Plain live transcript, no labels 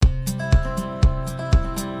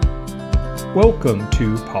Welcome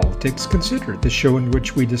to Politics Considered, the show in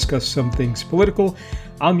which we discuss some things political.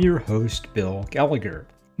 I'm your host, Bill Gallagher.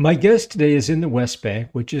 My guest today is in the West Bank,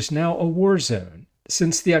 which is now a war zone.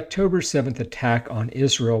 Since the October 7th attack on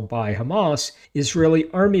Israel by Hamas,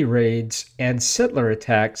 Israeli army raids and settler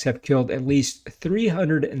attacks have killed at least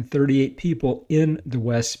 338 people in the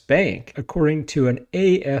West Bank, according to an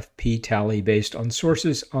AFP tally based on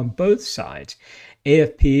sources on both sides.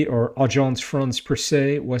 AFP, or Agence France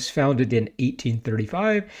Presse, was founded in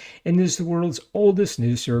 1835 and is the world's oldest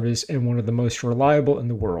news service and one of the most reliable in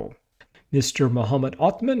the world. Mr. Mohammad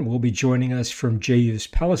Othman will be joining us from Jayus,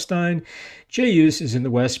 Palestine. Jayus is in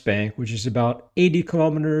the West Bank, which is about 80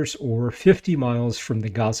 kilometers or 50 miles from the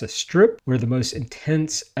Gaza Strip, where the most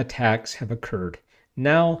intense attacks have occurred.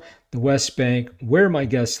 Now, the West Bank, where my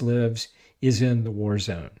guest lives, is in the war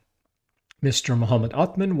zone. Mr. Mohammad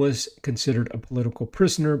Othman was considered a political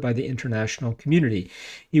prisoner by the international community.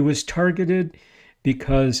 He was targeted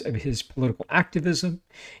because of his political activism.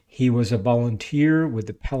 He was a volunteer with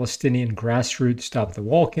the Palestinian grassroots Stop the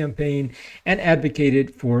Wall campaign and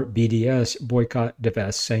advocated for BDS, boycott,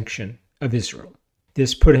 divest, sanction of Israel.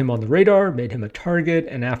 This put him on the radar, made him a target,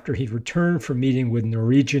 and after he returned from meeting with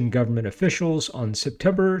Norwegian government officials on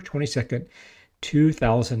September 22nd,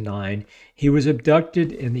 2009, he was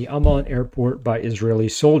abducted in the Amman airport by Israeli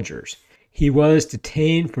soldiers. He was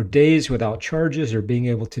detained for days without charges or being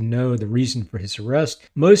able to know the reason for his arrest.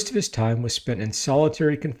 Most of his time was spent in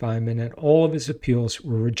solitary confinement and all of his appeals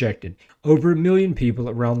were rejected. Over 1 million people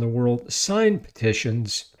around the world signed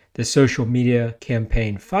petitions. The social media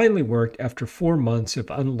campaign finally worked after 4 months of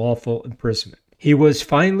unlawful imprisonment. He was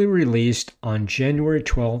finally released on January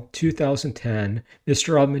 12, 2010.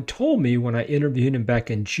 Mr. Othman told me when I interviewed him back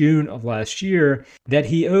in June of last year that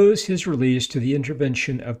he owes his release to the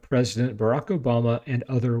intervention of President Barack Obama and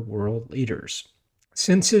other world leaders.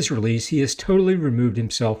 Since his release, he has totally removed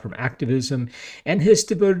himself from activism and has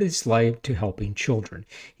devoted his life to helping children.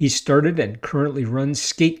 He started and currently runs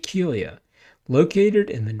Skate Kelia. Located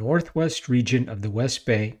in the northwest region of the West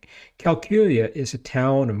Bank, Kalkulia is a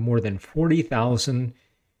town of more than 40,000.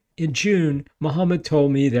 In June, Mohammed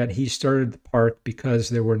told me that he started the park because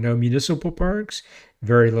there were no municipal parks,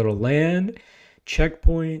 very little land,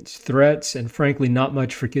 checkpoints, threats, and frankly not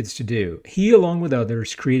much for kids to do. He, along with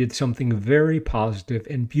others, created something very positive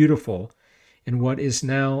and beautiful in what is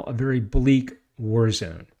now a very bleak war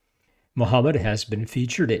zone. Mohammed has been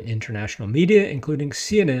featured in international media, including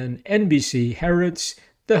CNN, NBC, Haaretz,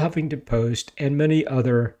 The Huffington Post, and many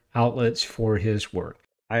other outlets for his work.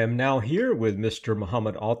 I am now here with Mr.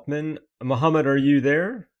 Mohammad Othman. Mohammed, are you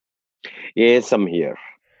there? Yes, I'm here.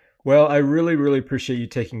 Well, I really appreciate you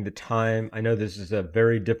taking the time. I know this is a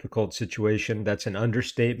very difficult situation. That's an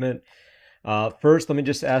understatement. First, let me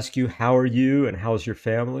just ask you, how are you and how's your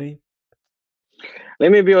family?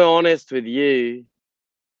 Let me be honest with you.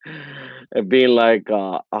 It's been like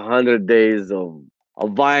 100 days of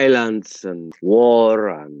violence and war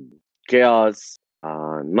and chaos,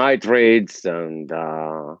 night raids, and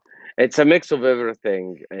it's a mix of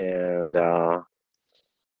everything. And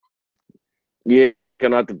you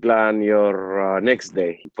cannot plan your next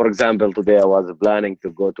day. For example, today I was planning to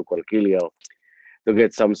go to Kolkilia to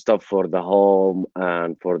get some stuff for the home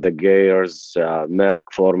and for the gears, milk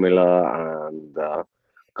formula, and a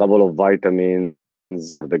couple of vitamins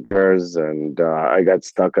for the girls. And I got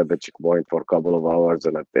stuck at the checkpoint for a couple of hours,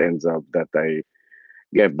 and it ends up that I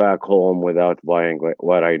get back home without buying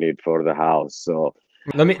what I need for the house. So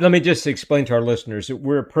Let me just explain to our listeners that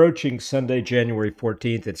we're approaching Sunday, January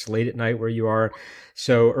 14th. It's late at night where you are.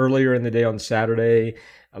 So earlier in the day on Saturday,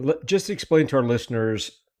 just explain to our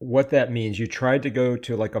listeners what that means. You tried to go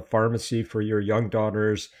to like a pharmacy for your young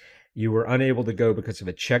daughters. You were unable to go because of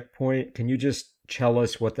a checkpoint. Can you just tell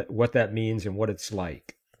us what that means and what it's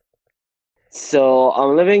like? So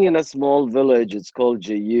I'm living in a small village. It's called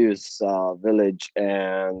Jayus village,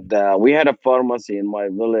 and we had a pharmacy in my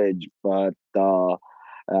village, but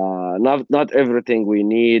not everything we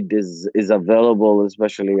need is available,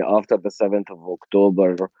 especially after the 7th of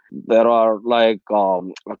October. There are like a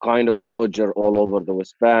kind of soldier all over the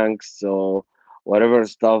West Bank, so whatever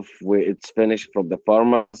stuff it's finished from the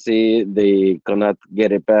pharmacy, they cannot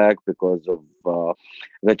get it back because of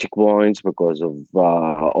the checkpoints, because of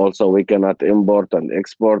also we cannot import and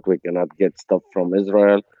export. We cannot get stuff from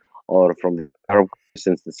Israel or from the Arab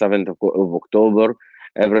since the 7th of October.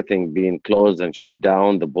 Everything being closed and shut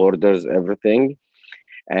down, the borders, everything.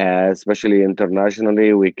 Especially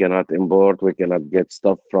internationally, we cannot import, we cannot get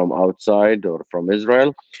stuff from outside or from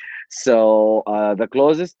Israel. So the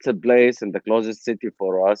closest place and the closest city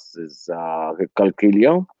for us is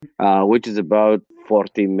Kalkilia, which is about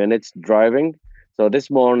 40 minutes driving. So this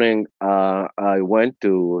morning, I went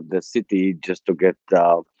to the city just to get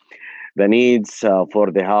the needs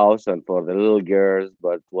for the house and for the little girls,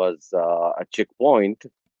 but was a checkpoint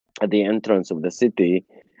at the entrance of the city.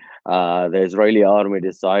 The Israeli army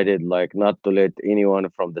decided like not to let anyone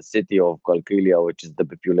from the city of Kalkilia, which is the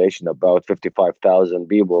population about 55,000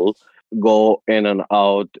 people, go in and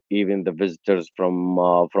out, even the visitors from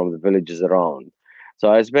the villages around.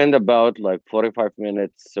 So I spent about like 45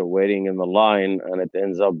 minutes waiting in the line, and it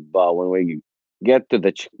ends up when we get to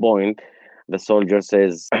the checkpoint, the soldier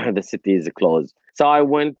says the city is closed. So I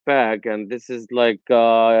went back, and this is like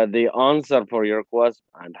the answer for your question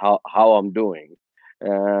and how I'm doing.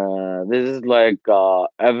 This is like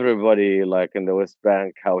everybody like in the West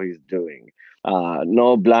Bank how he's doing.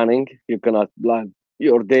 No planning. You cannot plan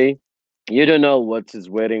your day. You don't know what is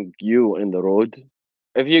waiting you in the road.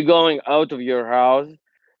 If you're going out of your house,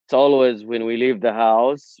 it's always when we leave the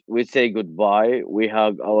house, we say goodbye. We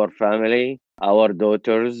hug our family, our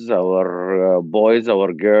daughters, our boys,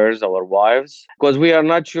 our girls, our wives, because we are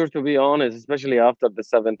not sure, to be honest, especially after the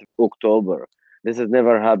 7th of October. This has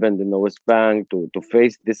never happened in the West Bank to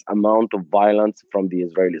face this amount of violence from the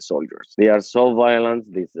Israeli soldiers. They are so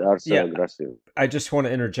violent, they are so Yeah, aggressive. I just want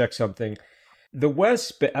to interject something. The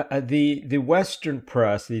Western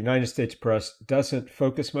press, the United States press, doesn't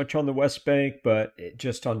focus much on the West Bank, but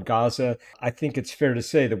just on Gaza. I think it's fair to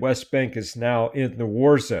say the West Bank is now in the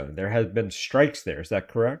war zone. There have been strikes there. Is that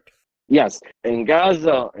correct? Yes, in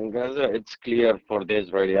Gaza, it's clear for the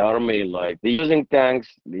Israeli army, like they're using tanks,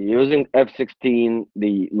 they're using F-16,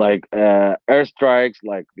 the like airstrikes,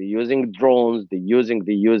 like they're using drones, they're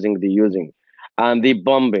using, and the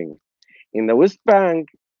bombing. In the West Bank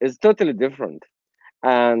is totally different,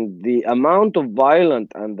 and the amount of violence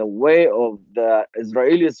and the way of the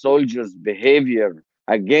Israeli soldiers' behavior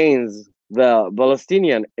against the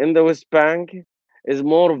Palestinian in the West Bank is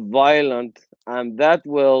more violent, and that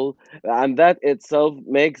itself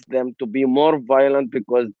makes them to be more violent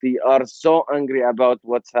because they are so angry about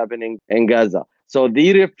what's happening in Gaza. So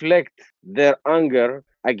they reflect their anger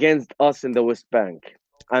against us in the West Bank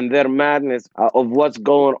and their madness of what's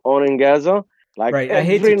going on in Gaza. Like Right. I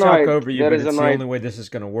hate to every talk night, over you, there but is a it's the night. only way this is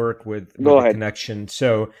going to work with Go the ahead. connection.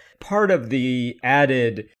 So, part of the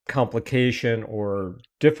added complication or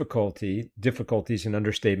difficulties in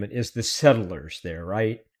understatement is the settlers there,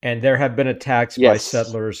 right? And there have been attacks by Yes,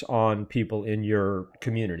 settlers on people in your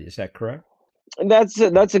community. Is that correct?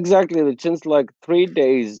 that's exactly it. Since like 3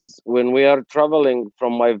 days, when we are traveling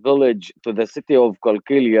from my village to the city of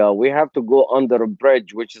Kalkilia, we have to go under a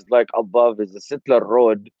bridge, which is like above is the settler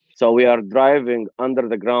road. So we are driving under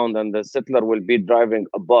the ground, and the settler will be driving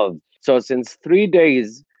above. So since 3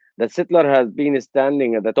 days, the settler has been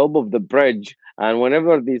standing at the top of the bridge, and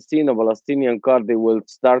whenever they see a Palestinian car, they will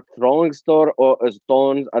start throwing store or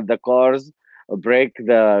stones at the cars, break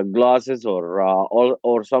the glasses,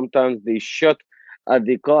 or sometimes they shoot at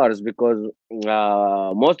the cars because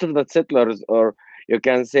most of the settlers, or you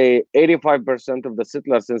can say 85% of the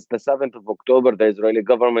settlers since the 7th of October, the Israeli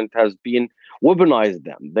government has been weaponized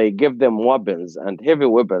them. They give them weapons and heavy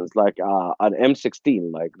weapons like an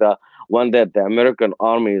M16, like the one that the American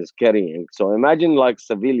army is carrying. So imagine like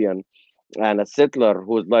civilian and a settler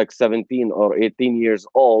who's like 17 or 18 years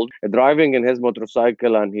old driving in his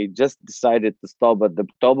motorcycle, and he just decided to stop at the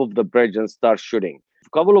top of the bridge and start shooting.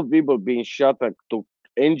 A couple of people being shot and to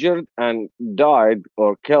injured and died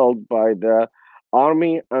or killed by the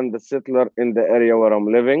army and the settler in the area where I'm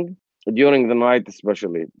living during the night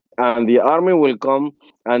especially. And the army will come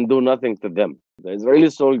and do nothing to them. The Israeli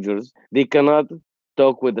soldiers, they cannot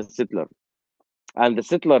talk with the settler, and the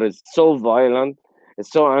settler is so violent, is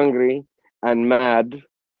so angry and mad.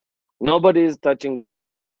 Nobody is touching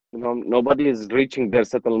them. Nobody is reaching their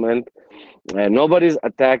settlement. Nobody is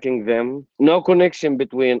attacking them. No connection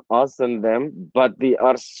between us and them. But they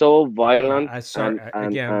are so Yeah, violent, I and sorry. and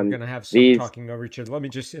Again, we're and going to have some these. talking over each other. Let me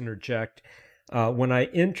just interject. When I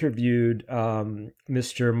interviewed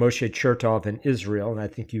Mr. Moshe Chertov in Israel, and I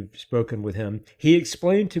think you've spoken with him, he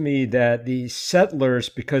explained to me that the settlers,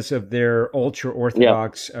 because of their ultra Yeah.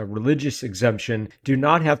 Orthodox religious exemption, do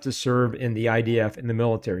not have to serve in the IDF in the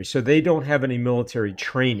military. So they don't have any military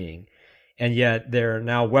training, and yet they're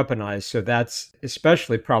now weaponized. So that's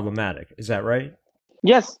especially problematic. Is that right?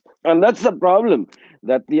 Yes, and that's the problem,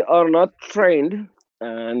 that they are not trained,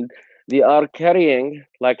 and they are carrying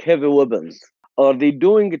like heavy weapons, or they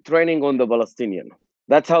doing training on the Palestinian.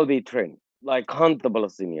 That's how they train. Like hunt the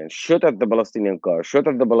Palestinian, shoot at the Palestinian car, shoot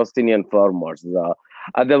at the Palestinian farmers,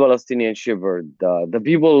 at the Palestinian shepherd, the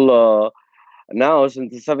people Now,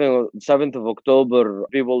 since the 7th of October,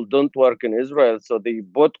 people don't work in Israel, so they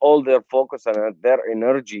put all their focus and their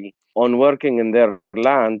energy on working in their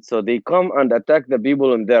land. So they come and attack the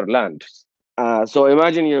people in their land. So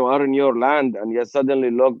imagine you are in your land and you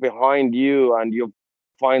suddenly look behind you and you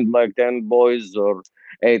find like 10 boys or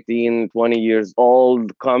 18, 20 years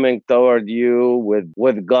old coming toward you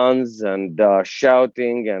with guns and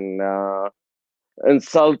shouting and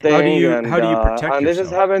insulting, How do you protect and this has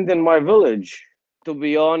yourself? happened in my village. To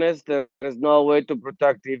be honest, there is no way to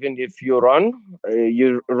protect. Even if you run,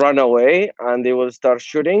 you run away and they will start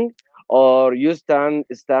shooting, or you stand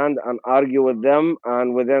and argue with them,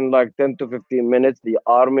 and within like 10 to 15 minutes the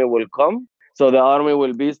army will come. So the army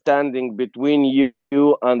will be standing between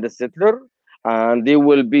you and the settler, and they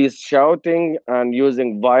will be shouting and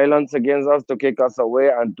using violence against us to kick us away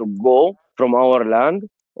and to go from our land.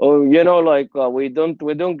 Oh, like we don't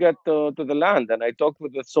get to the land. And I talked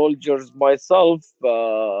with the soldiers myself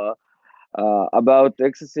about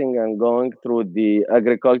accessing and going through the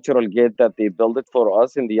agricultural gate that they built it for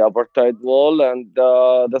us in the apartheid wall. And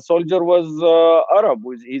the soldier was Arab,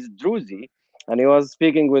 he's Druzi, and he was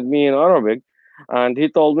speaking with me in Arabic. And he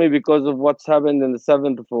told me because of what's happened in the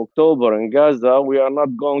 7th of October in Gaza, we are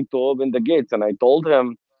not going to open the gates. And I told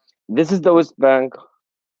him, this is the West Bank,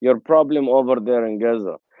 your problem over there in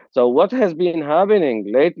Gaza. So what has been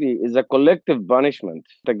happening lately is a collective punishment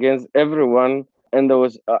against everyone and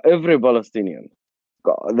every Palestinian.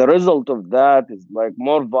 The result of that is like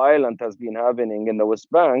more violent has been happening in the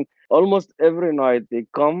West Bank. Almost every night they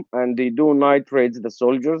come and they do night raids. The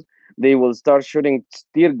soldiers, they will start shooting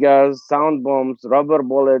tear gas, sound bombs, rubber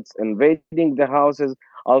bullets, invading the houses.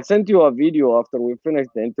 I'll send you a video after we finish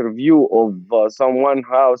the interview of someone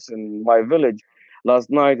house in my village. Last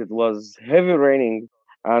night it was heavy raining,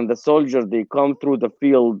 and the soldiers they come through the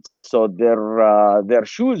field, so their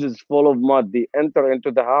shoes is full of mud. They enter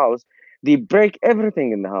into the house, they break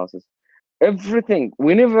everything in the houses. Everything.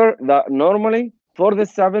 Whenever that normally for the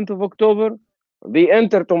 7th of October, they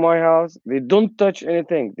enter to my house. They don't touch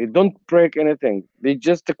anything. They don't break anything. They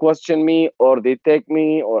just question me or they take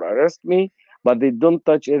me or arrest me, but they don't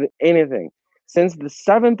touch anything. Since the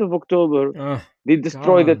 7th of October, Oh, they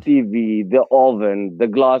destroy the God. TV, the oven, the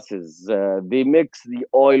glasses. They mix the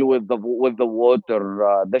oil with the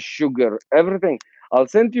water, the sugar, everything. I'll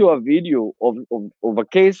send you a video of a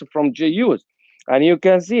case from JU's, and you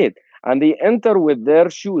can see it. And they enter with their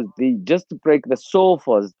shoes. They just break the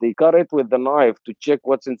sofas. They cut it with the knife to check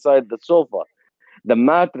what's inside the sofa, the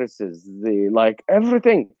mattresses, the like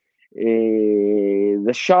everything,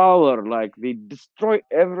 the shower. Like they destroy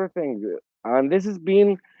everything, and this has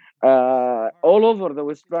been all over the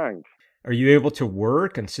West Bank. Are you able to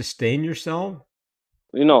work and sustain yourself?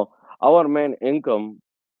 You know, our main income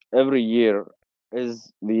every year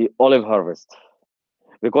is the olive harvest,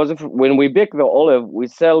 because if when we pick the olive, we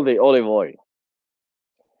sell the olive oil,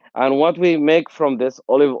 and what we make from this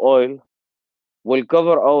olive oil will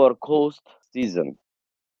cover our cost season.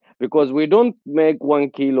 Because we don't make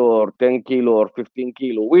 1 kilo or 10 kilo or 15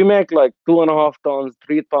 kilo. We make like 2.5 tons,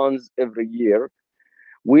 3 tons every year.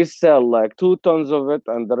 We sell like 2 tons of it,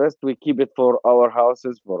 and the rest we keep it for our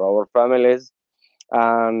houses, for our families.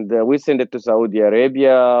 And we send it to Saudi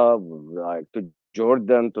Arabia, like to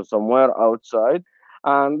Jordan, to somewhere outside.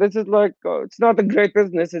 And this is like, it's not a great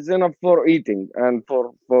business. It's enough for eating and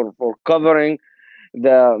for covering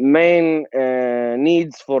the main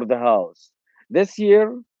needs for the house. This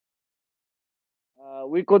year,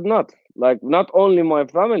 we could not. Like, not only my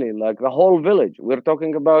family, like the whole village. We're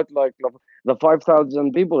talking about like the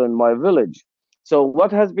 5,000 people in my village. So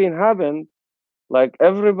what has been happened, like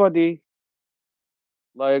everybody,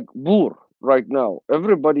 like poor right now.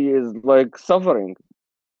 Everybody is like suffering.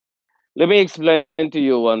 Let me explain to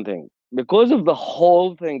you one thing. Because of the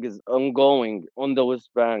whole thing is ongoing on the West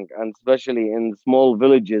Bank, and especially in small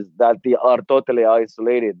villages that they are totally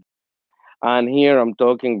isolated. And here I'm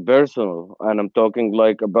talking personal, and I'm talking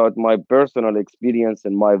like about my personal experience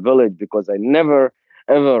in my village, because I never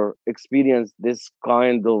ever experienced this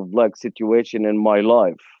kind of like situation in my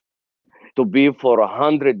life. To be for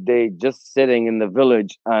 100 days just sitting in the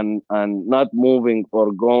village and not moving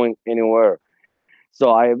or going anywhere.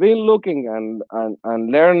 So I've been looking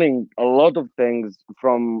and learning a lot of things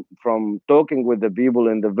from talking with the people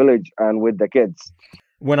in the village and with the kids.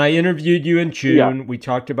 When I interviewed you in Yeah, June, we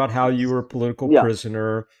talked about how you were a political yeah,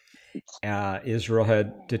 prisoner. Israel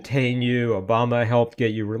had detained you. Obama helped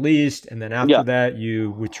get you released. And then after yeah. that,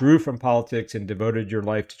 you withdrew from politics and devoted your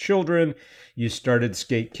life to children. You started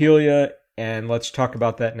Skate Kilia. And let's talk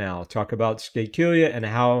about that now. Talk about Skate Kilia and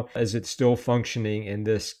how is it still functioning in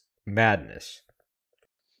this madness?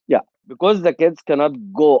 Yeah. because the kids cannot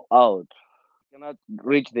go out, cannot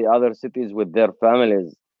reach the other cities with their families.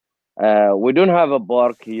 We don't have a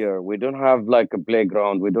park here. We don't have like a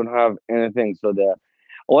playground. We don't have anything. So the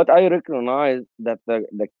what I recognize that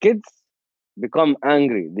the kids become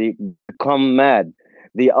angry. They become mad.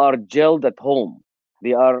 They are jailed at home.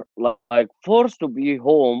 They are like forced to be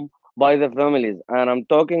home by the families. And I'm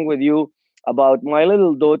talking with you about my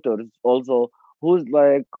little daughters also, who's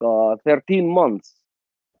like 13 months.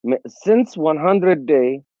 Since 100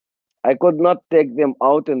 day, I could not take them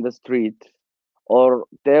out in the street or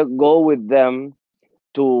go with them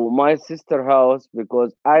to my sister house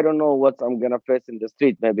because I don't know what I'm gonna face in the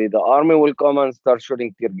street. Maybe the army will come and start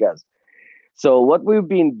shooting tear gas. So what we've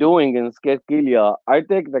been doing in Skate Kilia, I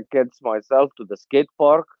take the kids myself to the skate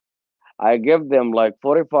park. I give them like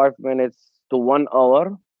 45 minutes to 1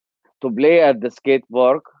 hour to play at the skate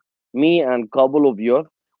park. Me and couple of youth,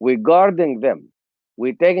 we guarding them.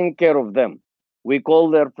 We taking care of them. We call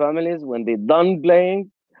their families when they done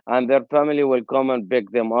playing, and their family will come and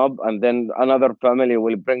pick them up, and then another family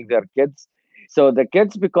will bring their kids. So the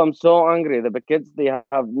kids become so angry. The kids they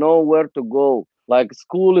have nowhere to go. Like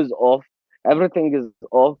school is off, everything is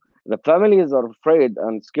off. The families are afraid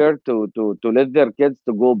and scared to let their kids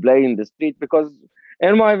to go play in the street because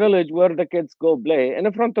in my village where the kids go play in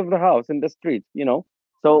the front of the house in the street,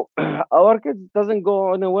 so our kids doesn't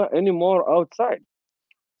go anywhere anymore outside,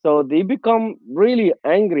 so they become really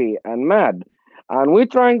angry and mad. And we're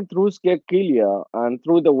trying through Skekilia and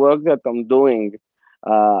through the work that I'm doing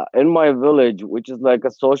in my village, which is like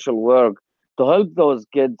a social work, to help those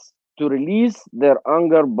kids to release their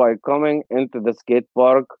anger by coming into the skate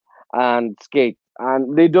park and skate.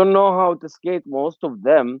 And they don't know how to skate, most of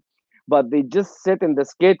them, but they just sit in the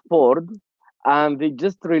skateboard and they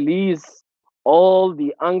just release all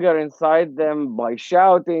the anger inside them by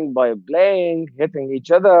shouting, by playing, hitting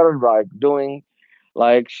each other, like doing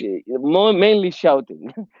like mainly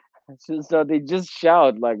shouting. So they just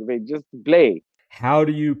shout, like they just play. How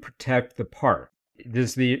do you protect the park?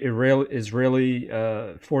 Does the Israeli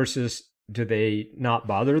forces, do they not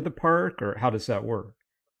bother the park, or how does that work?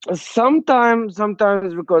 Sometimes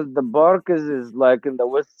because the park is like in the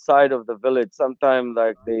west side of the village. Sometimes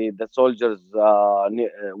like the soldiers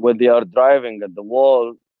when they are driving at the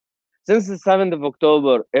wall. Since the 7th of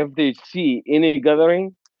October, if they see any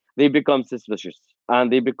gathering, they become suspicious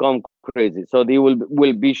and they become crazy. So they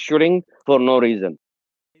will be shooting for no reason.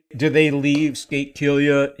 Do they leave Skate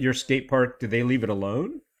Kilia, your skate park? Do they leave it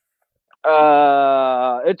alone?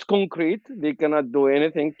 It's concrete. They cannot do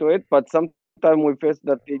anything to it. But sometimes we face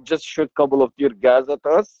that they just shoot a couple of tear gas at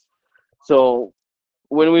us. So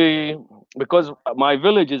when we, because my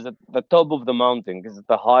village is at the top of the mountain, is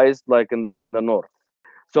the highest, like in the north.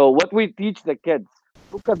 So what we teach the kids,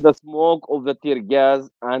 look at the smoke of the tear gas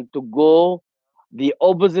and to go the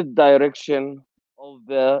opposite direction of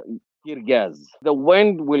the tear gas. The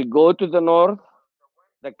wind will go to the north,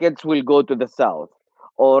 the kids will go to the south.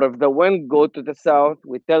 Or if the wind go to the south,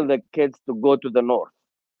 we tell the kids to go to the north.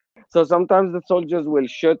 So sometimes the soldiers will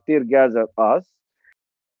shoot tear gas at us.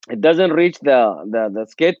 It doesn't reach the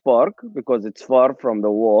skate park because it's far from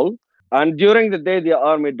the wall. And during the day, the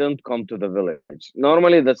army don't come to the village.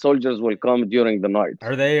 Normally, the soldiers will come during the night.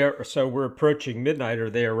 Are they, so we're approaching midnight. Are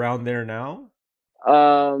they around there now?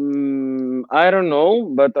 I don't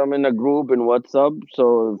know, but I'm in a group in WhatsApp.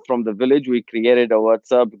 So from the village, we created a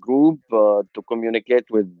WhatsApp group to communicate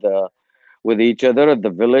with each other at the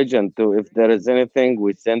village, and to if there is anything,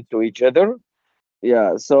 we send to each other.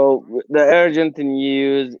 Yeah. So the urgent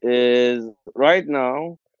news is right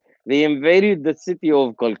now they invaded the city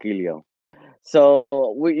of Kalkilia. So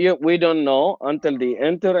we don't know until they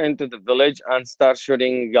enter into the village and start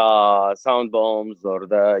shooting sound bombs, or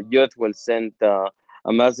the youth will send a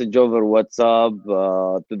message over WhatsApp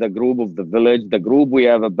to the group of the village. The group we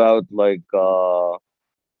have about like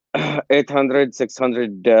 800,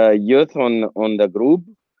 600 youth on the group.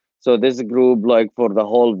 So this group like for the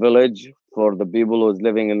whole village, for the people who's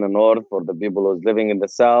living in the north, for the people who's living in the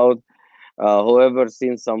south, whoever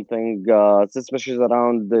seen something suspicious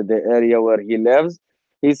around the area where he lives,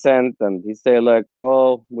 he sent and he say like,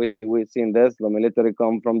 oh, we seen this. The military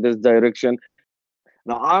come from this direction.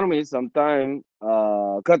 The army sometimes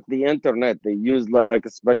cut the internet. They use like a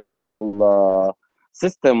special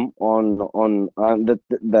system on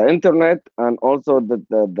the internet and also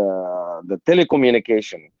the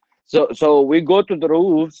telecommunication. So we go to the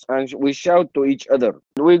roofs and we shout to each other.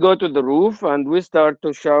 We go to the roof and we start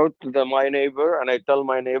to shout to my neighbor, and I tell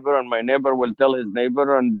my neighbor, and my neighbor will tell his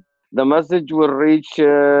neighbor, and the message will reach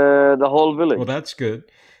the whole Well, village. that's good.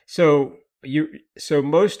 So so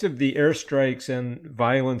most of the airstrikes and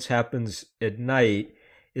violence happens at night.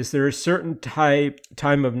 Is there a certain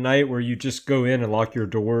time of night where you just go in and lock your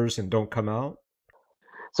doors and don't come out?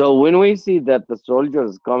 So when we see that the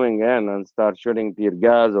soldiers coming in and start shooting tear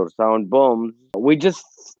gas or sound bombs, we just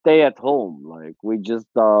stay at home. Like we just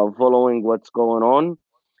following what's going on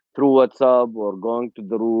through WhatsApp or going to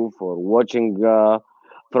the roof or watching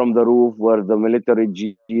from the roof where the military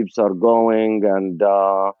jeeps are going and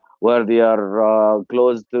where they are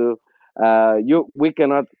close to. You we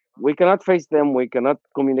cannot face them. We cannot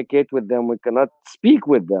communicate with them. We cannot speak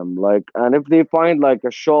with them. Like, and if they find like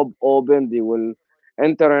a shop open, they will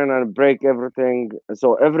enter in and break everything.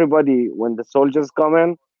 So everybody, when the soldiers come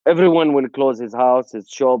in, everyone will close his house, his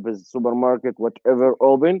shop, his supermarket, whatever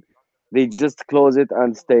open. They just close it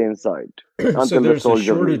and stay inside So until the there's a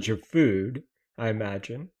soldier leave. shortage of food, I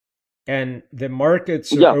imagine, and the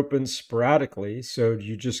markets are Yeah, open sporadically. So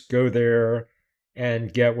you just go there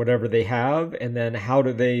and get whatever they have, and then how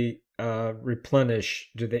do they replenish?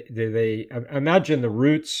 I imagine the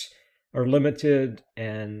routes are limited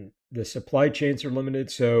and the supply chains are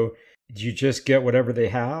limited. So do you just get whatever they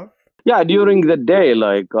have? yeah. During the day,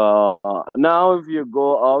 like now, if you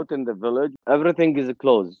go out in the village, everything is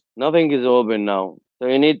closed. Nothing is open now. So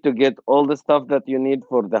you need to get all the stuff that you need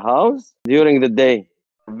for the house during the day.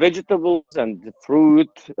 Vegetables and fruit,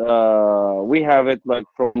 we have it like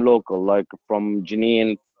from local, like from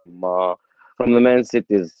Jenin, from the main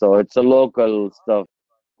cities. So it's a local stuff.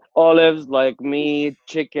 Olives, like meat,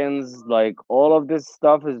 chickens, like all of this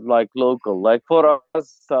stuff is like local. Like for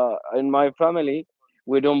us in my family,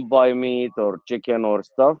 we don't buy meat or chicken or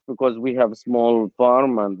stuff because we have a small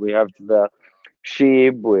farm and we have the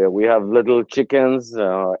sheep. We have little chickens,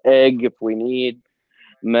 egg if we need,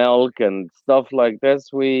 milk and stuff like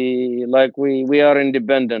this. We are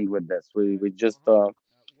independent with this. We just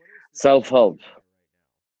self help.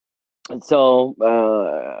 So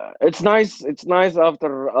it's nice. It's nice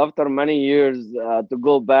after many years to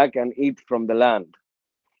go back and eat from the land.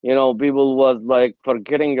 You know, people was like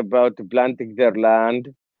forgetting about planting their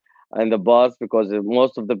land in the past because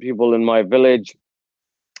most of the people in my village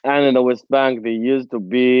and in the West Bank, they used to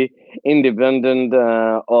be independent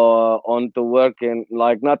or on to work in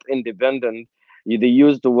like not independent. They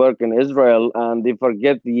used to work in Israel, and they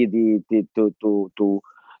forget the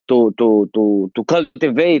to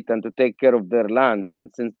cultivate and to take care of their land.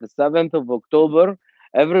 Since the 7th of October,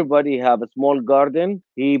 everybody have a small garden.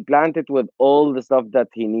 He planted with all the stuff that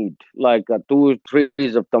he need, like two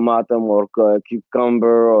trees of tomato or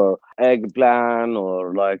cucumber or eggplant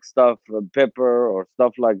or like stuff, pepper or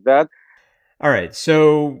stuff like that. All right.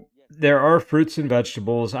 So there are fruits and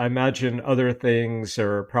vegetables. I imagine other things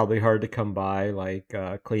are probably hard to come by, like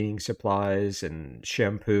cleaning supplies and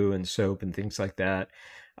shampoo and soap and things like that.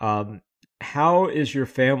 Um, how is your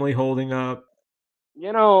family holding up?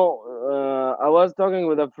 You know, I was talking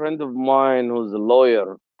with a friend of mine who's a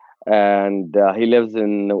lawyer, and he lives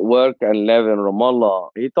in work and live in Ramallah.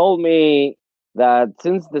 He told me that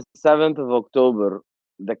since the 7th of October,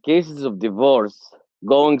 the cases of divorce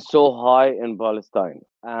going so high in Palestine,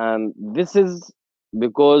 and this is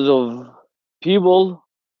because of people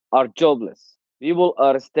are jobless. People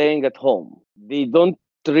are staying at home. They don't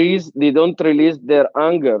release their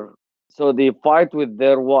anger, so they fight with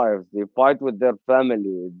their wives, they fight with their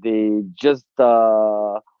family, they just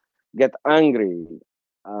get angry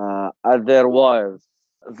at their wives.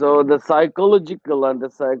 So the psychological and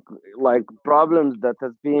the like problems that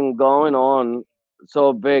has been going on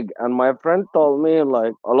so big. And my friend told me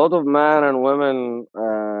like a lot of men and women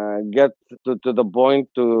get to the point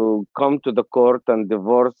to come to the court and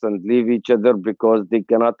divorce and leave each other because they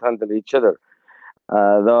cannot handle each other.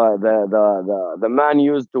 The man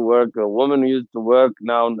used to work, the woman used to work.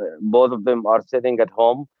 Now both of them are sitting at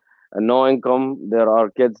home, and no income. There are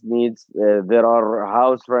kids needs. There are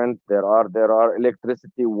house rent. There are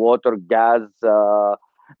electricity, water, gas. The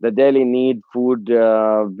daily need, food.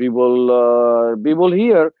 People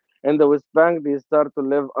here in the West Bank, they start to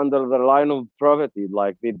live under the line of poverty.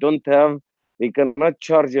 Like they don't have, they cannot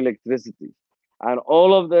charge electricity, and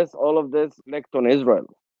all of this reflect on Israel.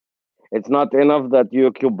 It's not enough that you're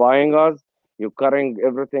occupying us, you're cutting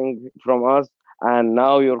everything from us, and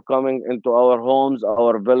now you're coming into our homes,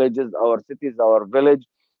 our villages, our cities, our village,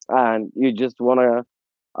 and you just want to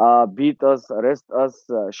beat us, arrest us,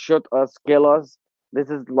 shoot us, kill us. This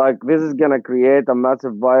is gonna create a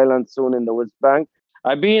massive violence soon in the West Bank.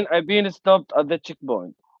 I've been stopped at the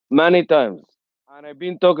checkpoint many times, and I've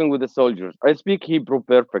been talking with the soldiers. I speak Hebrew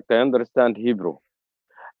perfect. I understand Hebrew,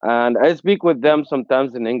 and I speak with them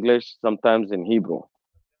sometimes in English, sometimes in Hebrew.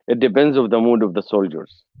 It depends on the mood of the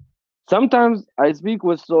soldiers. Sometimes I speak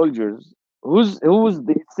with soldiers who's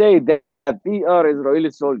they say that they are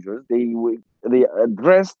Israeli soldiers. They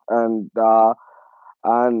dressed and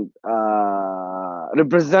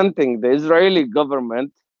representing the Israeli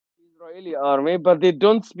government, Israeli army, but they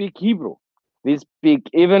don't speak Hebrew. They speak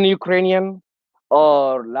even Ukrainian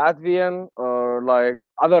or Latvian or like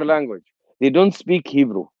other language. They don't speak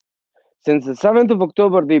Hebrew. Since the 7th of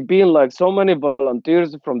October, they've been like so many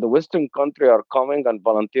volunteers from the Western country are coming and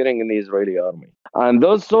volunteering in the Israeli army. And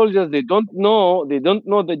those soldiers, they don't know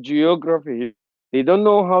the geography. They don't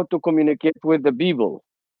know how to communicate with the people.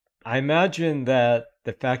 I imagine that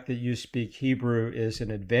the fact that you speak Hebrew is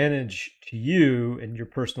an advantage to you and your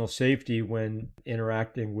personal safety when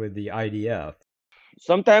interacting with the IDF.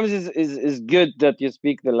 Sometimes is good that you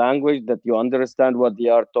speak the language, that you understand what they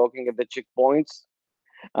are talking at the checkpoints.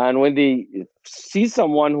 And when they see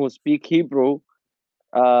someone who speak Hebrew,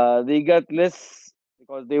 they get less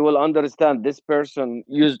because they will understand this person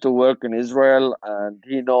used to work in Israel and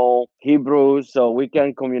he know Hebrew, so we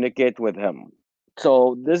can communicate with him.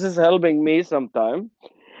 So this is helping me sometimes,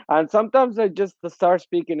 and sometimes I just start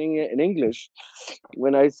speaking in English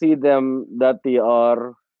when I see them that they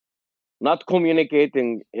are not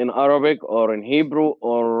communicating in Arabic or in Hebrew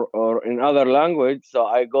or in other language. So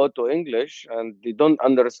I go to English and they don't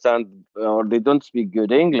understand or they don't speak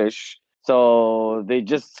good English. So they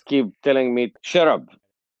just keep telling me, shut up.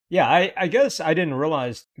 Yeah, I guess I didn't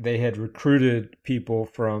realize they had recruited people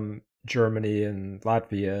from Germany and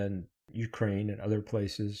Latvia and Ukraine and other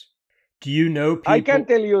places. Do you know I can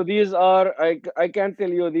people? tell you I can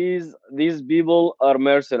tell you these people are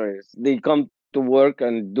mercenaries. They come to work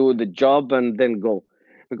and do the job and then go.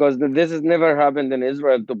 Because this has never happened in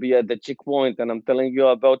Israel to be at the checkpoint. And I'm telling you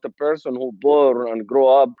about a person who born and grew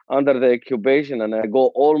up under the occupation. And I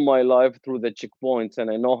go all my life through the checkpoints and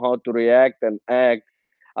I know how to react and act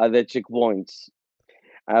at the checkpoints.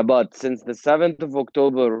 But since the 7th of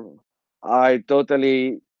October, I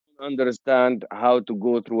totally understand how to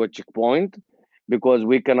go through a checkpoint because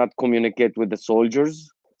we cannot communicate with the soldiers.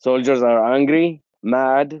 Soldiers are angry,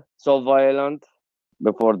 mad, so violent.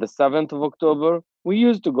 Before the 7th of October, we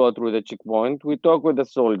used to go through the checkpoint. We talk with the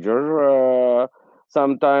soldier.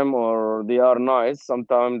 Sometime or they are nice,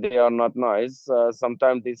 sometimes they are not nice.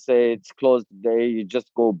 Sometimes they say it's closed today, you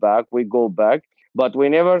just go back. We go back, but we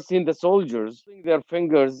never seen the soldiers putting their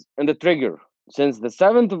fingers in the trigger. Since the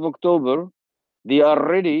 7th of October, they are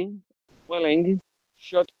ready, willing,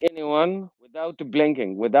 shot anyone without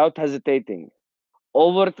blinking, without hesitating.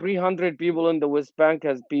 Over 300 people in the West Bank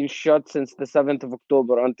has been shot since the 7th of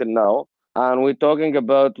October until now. And we're talking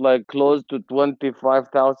about like close to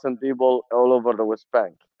 25,000 people all over the West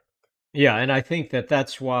Bank. Yeah, and I think that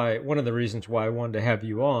that's why one of the reasons why I wanted to have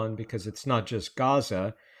you on because it's not just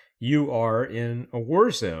Gaza. You are in a war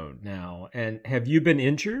zone now. And have you been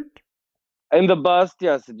injured? In the past,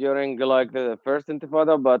 yes, during like the first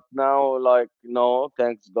Intifada, but now, like, no,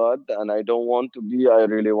 thanks God. And I don't want to be, I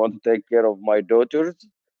really want to take care of my daughters.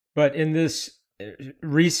 But in this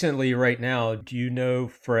recently, right now, do you know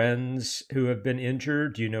friends who have been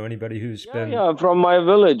injured? Do you know anybody who's Yeah, been? yeah, from my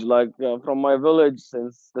village, like from my village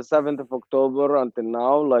since the 7th of October until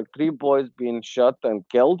now, like three boys being shot and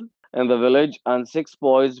killed in the village, and six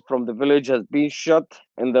boys from the village has been shot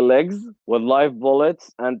in the legs with live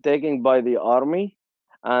bullets and taken by the army,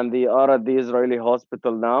 and they are at the Israeli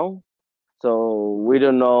hospital now. So we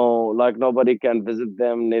don't know, like nobody can visit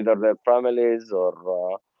them, neither their families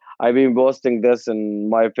or. I've been posting this in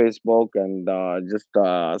my Facebook and just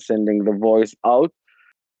sending the voice out.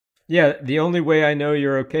 Yeah, the only way I know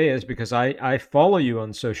you're okay is because I follow you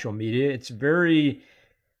on social media. It's very,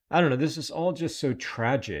 I don't know, this is all just so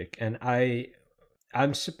tragic. And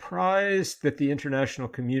I'm surprised that the international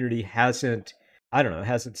community hasn't, I don't know,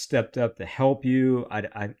 hasn't stepped up to help you.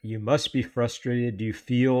 You must be frustrated. Do you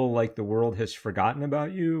feel like the world has forgotten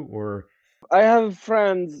about you or? I have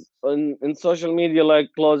friends in social media, like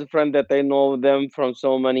close friend that I know them from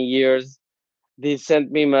so many years. They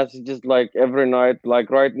send me messages like every night. Like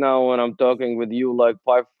right now when I'm talking with you, like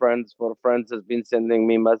five friends, four friends has been sending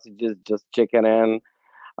me messages, just checking in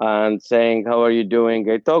and saying, how are you doing?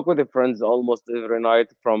 I talk with the friends almost every night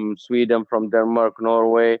from Sweden, from Denmark,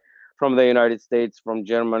 Norway, from the United States, from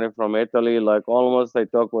Germany, from Italy. Like almost I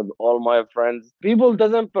talk with all my friends. People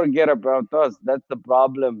doesn't forget about us. That's the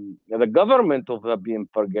problem. The government have been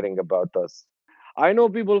forgetting about us. I know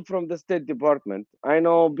people from the State Department. I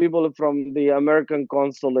know people from the American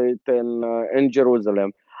consulate in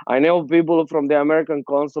Jerusalem. I know people from the American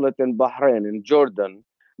consulate in Bahrain, in Jordan.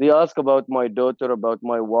 They ask about my daughter, about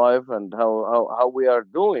my wife, and how we are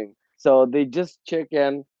doing. So they just check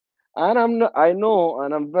in. And I know,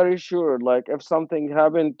 and I'm very sure, like if something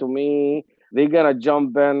happened to me, they're gonna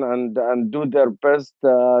jump in and do their best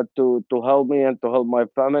to help me and to help my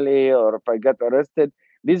family. Or if I get arrested,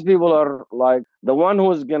 these people are like the one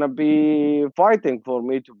who's gonna be fighting for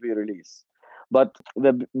me to be released. But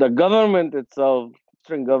the government itself,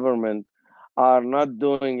 Austrian government, are not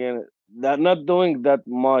doing it. They're not doing that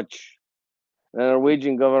much. The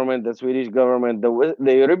Norwegian government, the Swedish government,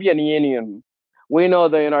 the European Union. We know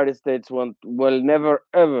the United States will never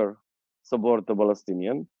ever support the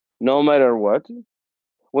Palestinian, no matter what.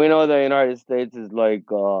 We know the United States is like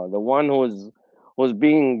the one who's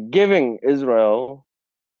being giving Israel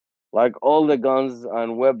like all the guns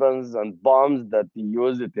and weapons and bombs that he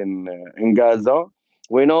used it in Gaza.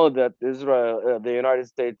 We know that the United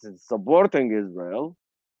States is supporting Israel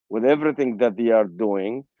with everything that they are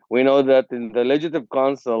doing. We know that in the Legislative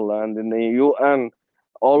Council and in the UN,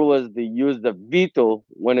 always they use the veto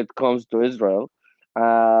when it comes to Israel.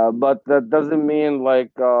 But that doesn't mean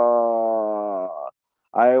like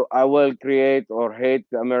I will create or hate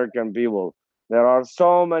the American people. There are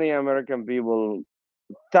so many American people,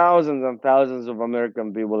 thousands and thousands of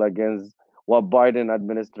American people against what Biden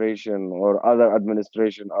administration or other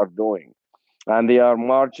administration are doing, and they are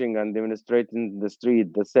marching and demonstrating in the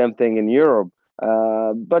street. The same thing in Europe.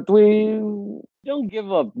 But we don't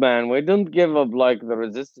give up, man. We don't give up like the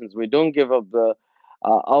resistance. We don't give up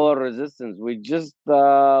our resistance. We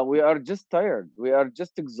are just tired. We are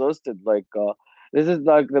just exhausted. This is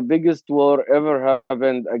like the biggest war ever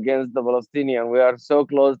happened against the Palestinian. We are so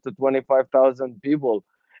close to 25,000 people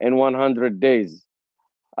in 100 days.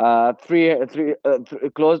 Close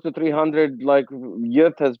to 300 like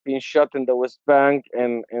youth has been shot in the West Bank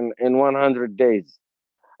in 100 days,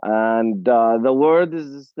 and the world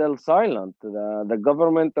is still silent. The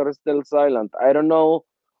government are still silent. I don't know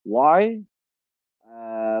why,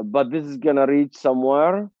 but this is gonna reach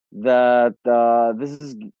somewhere that this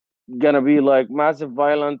is gonna be like massive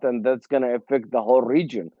violent, and that's gonna affect the whole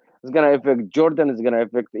region. It's gonna affect Jordan. It's gonna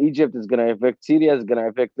affect Egypt. It's gonna affect Syria. It's gonna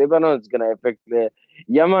affect Lebanon. It's gonna affect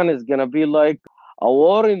Yemen. It's gonna be like a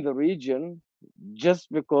war in the region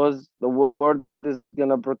just because the world is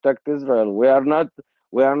gonna protect Israel. We are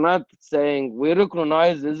not saying we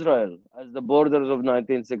recognize Israel as the borders of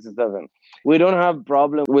 1967. We don't have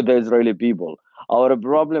problem with the Israeli people. Our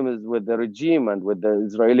problem is with the regime and with the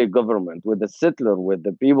Israeli government, with the settler, with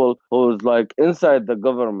the people who's like inside the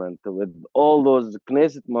government, with all those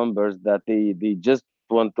Knesset members that they just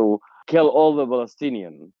want to kill all the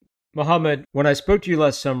Palestinian. Mohammed, when I spoke to you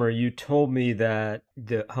last summer, you told me that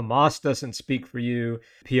the Hamas doesn't speak for you,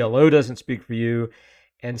 PLO doesn't speak for you,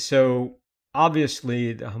 and so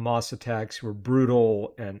obviously the Hamas attacks were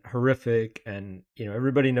brutal and horrific, and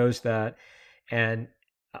everybody knows that. And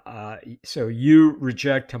so you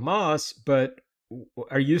reject Hamas, but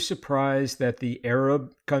are you surprised that the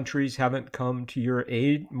Arab countries haven't come to your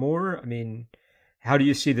aid more? I mean, how do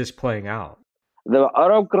you see this playing out? The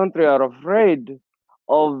Arab countries are afraid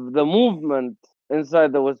of the movement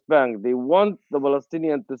inside the West Bank. They want the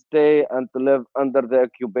Palestinians to stay and to live under the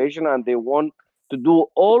occupation, and they want to do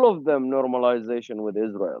all of them normalization with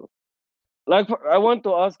Israel. I want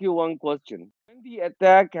to ask you one question. When the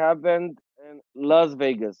attack happened in Las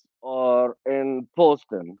Vegas or in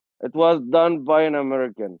Boston, it was done by an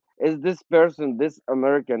American. Is this person, this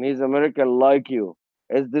American, he's American like you,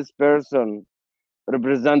 is this person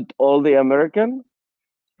represent all the American?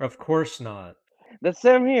 Of course not. The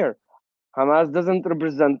same here. Hamas doesn't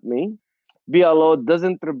represent me. BLO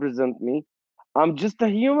doesn't represent me. I'm just a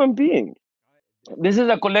human being. This is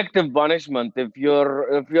a collective punishment. If you're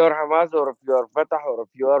Hamas or if you're Fatah or if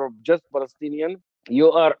you are just Palestinian,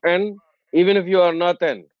 you are in. Even if you are not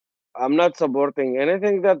in, I'm not supporting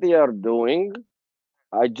anything that they are doing.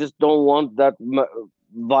 I just don't want that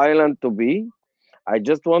violent to be. I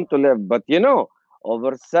just want to live. But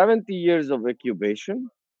over 70 years of occupation,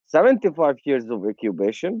 75 years of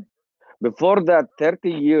occupation, before that, 30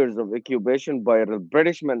 years of occupation by the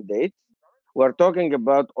British mandate. We're talking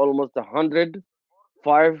about almost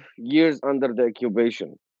 105 years under the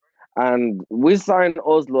occupation. And we signed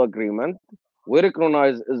Oslo Agreement. We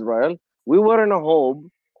recognize Israel. We were in a hope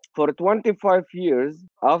for 25 years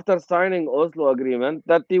after signing Oslo Agreement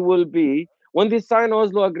that they will be. When they signed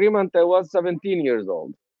Oslo Agreement, I was 17 years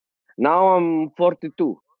old. Now I'm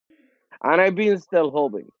 42, and I've been still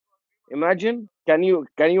hoping. Imagine, can you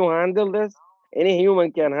handle this? Any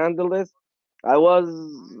human can handle this. I was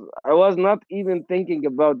I was not even thinking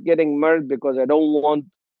about getting married because I don't want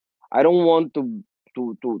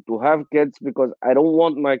to have kids because I don't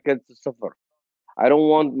want my kids to suffer. I don't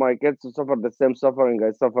want my kids to suffer the same suffering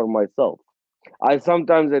I suffer myself. I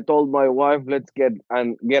told my wife, let's get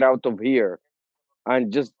out of here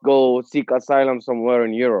and just go seek asylum somewhere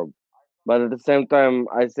in Europe. But at the same time,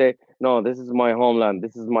 I say, no, this is my homeland,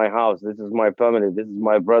 this is my house, this is my family, this is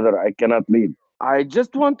my brother. I cannot leave. I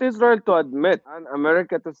just want Israel to admit and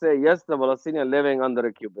America to say, yes, the Palestinians living under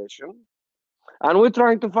occupation, and we're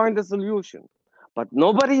trying to find a solution. But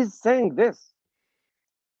nobody is saying this.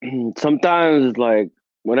 Sometimes, like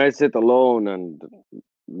when I sit alone and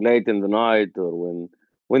late in the night, or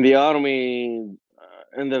when the army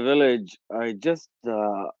in the village, I just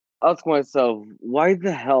ask myself, why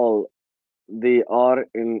the hell they are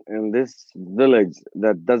in this village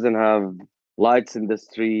that doesn't have lights in the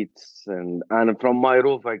streets, and from my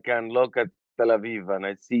roof I can look at Tel Aviv and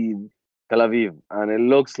I see Tel Aviv and it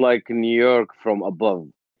looks like New York from above.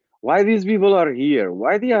 Why these people are here?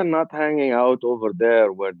 Why they are not hanging out over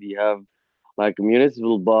there where they have like a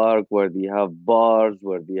municipal park, where they have bars,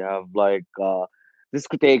 where they have like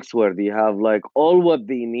discotheques, where they have like all what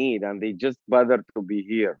they need, and they just bother to be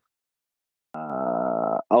here.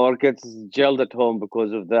 Our kids jailed at home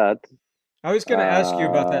because of that. I was going to ask you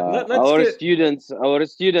about that. Let's get. Our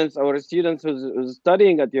students who's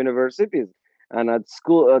studying at universities and at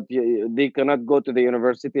school, they cannot go to the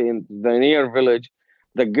university in the near village.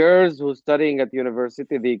 The girls who studying at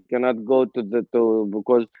university, they cannot go to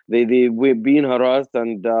because they we being harassed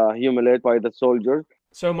and humiliated by the soldiers.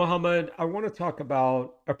 So, Mohammed, I want to talk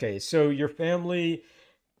about. Okay, so your family,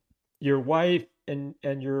 your wife, and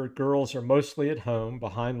your girls are mostly at home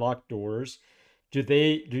behind locked doors. Do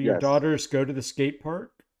your Yes. daughters go to the skate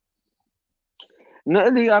park?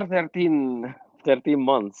 No, they are 13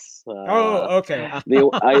 months. Oh, okay.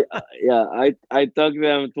 Yeah, I took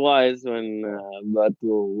them twice but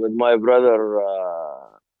with my brother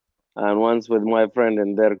and once with my friend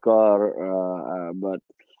in their car. But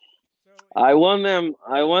So I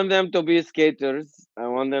want them to be skaters. I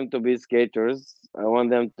want them to be skaters. I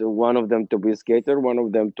want one of them to be a skater, one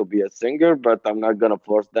of them to be a singer. But I'm not gonna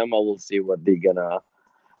force them. I will see what they gonna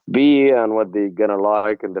be and what they're gonna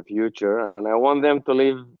like in the future. And I want them to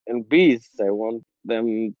live in peace. I want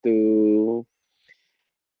them to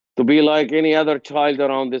be like any other child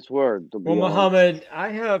around this world, to Well, be honest. Mohammed, I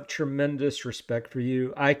have tremendous respect for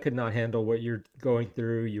you. I could not handle what you're going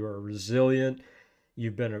through. You are resilient.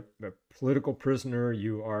 You've been a political prisoner.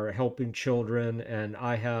 You are helping children. And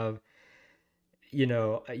I have,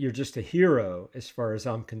 you're just a hero as far as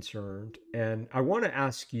I'm concerned. And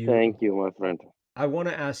Thank you, my friend. I want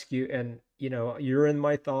to ask you, and you're in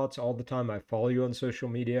my thoughts all the time. I follow you on social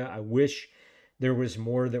media. I wish there was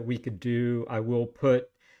more that we could do. I will put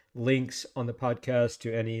links on the podcast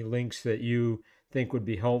to any links that you think would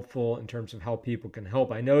be helpful in terms of how people can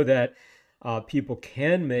help. I know that people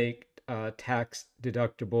can make tax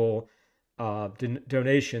deductible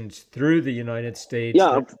donations through the United States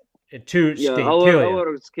Yeah, that to yeah. Skate Kilia.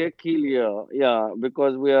 Our Skekilia, yeah,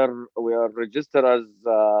 because we are registered as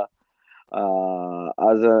a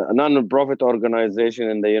non-profit organization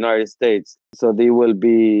in the United States. So they will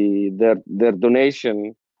be their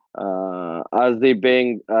donation as they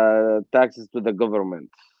paying taxes to the government.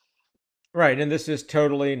 Right, and this is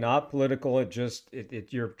totally not political.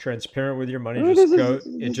 You're transparent with your money. It just goes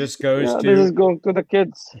This to is going to the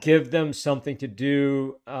kids. give them something to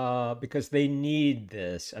do because they need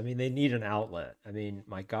this. I mean, they need an outlet. I mean,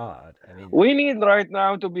 my God. I mean, We need right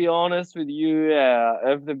now, to be honest with you,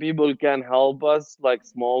 if the people can help us, like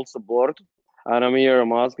small support. And I'm here,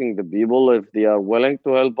 I'm asking the people if they are willing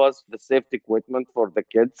to help us the safety equipment for the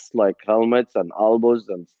kids, like helmets and elbows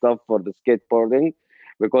and stuff for the skateboarding.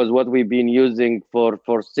 Because what we've been using for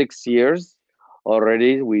 6 years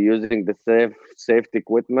already, we're using the safety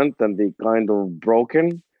equipment and they kind of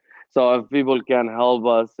broken. So if people can help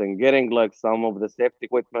us in getting like some of the safety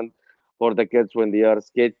equipment for the kids when they are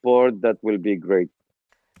skateboard, that will be great.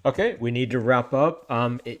 okay, we need to wrap up.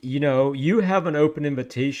 You have an open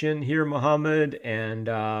invitation here, Mohammed,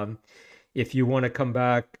 and if you want to come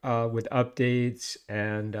back with updates,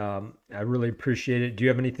 and I really appreciate it. Do you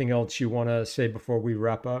have anything else you want to say before we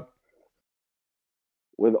wrap up?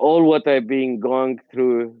 With all what I've been going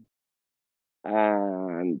through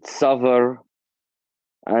and suffer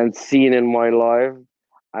and seen in my life,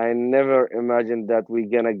 I never imagined that we're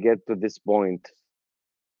gonna get to this point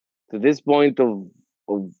of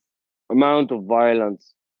amount of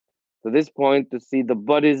violence, to this point to see the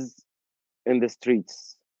bodies in the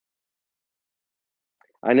streets.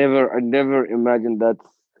 I never imagined that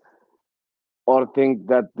or think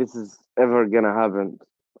that this is ever gonna happen.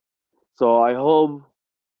 So I hope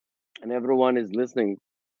and everyone is listening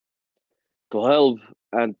to help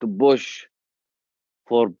and to push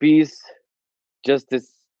for peace,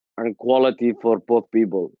 justice, and quality for both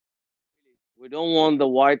people. We don't want the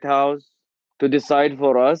White House to decide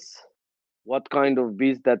for us what kind of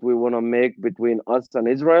peace that we want to make between us and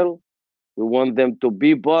Israel. We want them to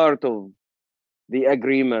be part of the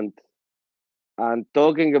agreement. And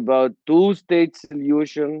talking about two-state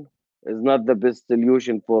solution is not the best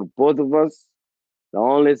solution for both of us. The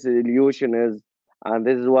only solution is, and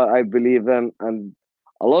this is what I believe in, and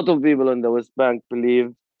a lot of people in the West Bank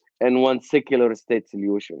believe in one secular state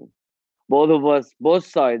solution. Both of us, both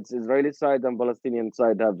sides, Israeli side and Palestinian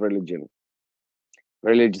side, have religion,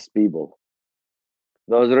 religious people.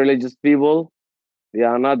 Those religious people, they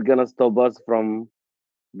are not gonna stop us from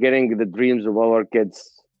getting the dreams of our kids.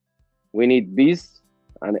 We need peace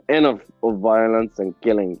and enough of violence and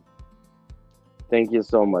killing. Thank you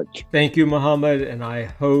so much. Thank you, Mohammed, and I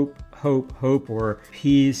hope, or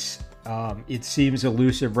peace. It seems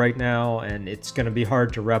elusive right now, and it's going to be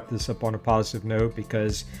hard to wrap this up on a positive note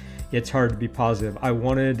because it's hard to be positive. I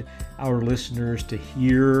wanted our listeners to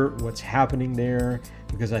hear what's happening there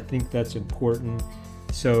because I think that's important.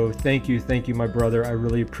 So thank you, my brother. I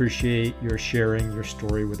really appreciate your sharing your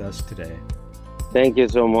story with us today. Thank you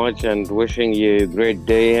so much, and wishing you a great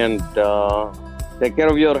day, and take care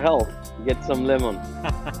of your health. Get some lemon.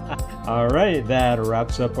 All right, that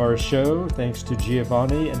wraps up our show. Thanks to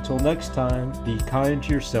Giovanni. Until next time, be kind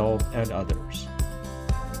to yourself and others.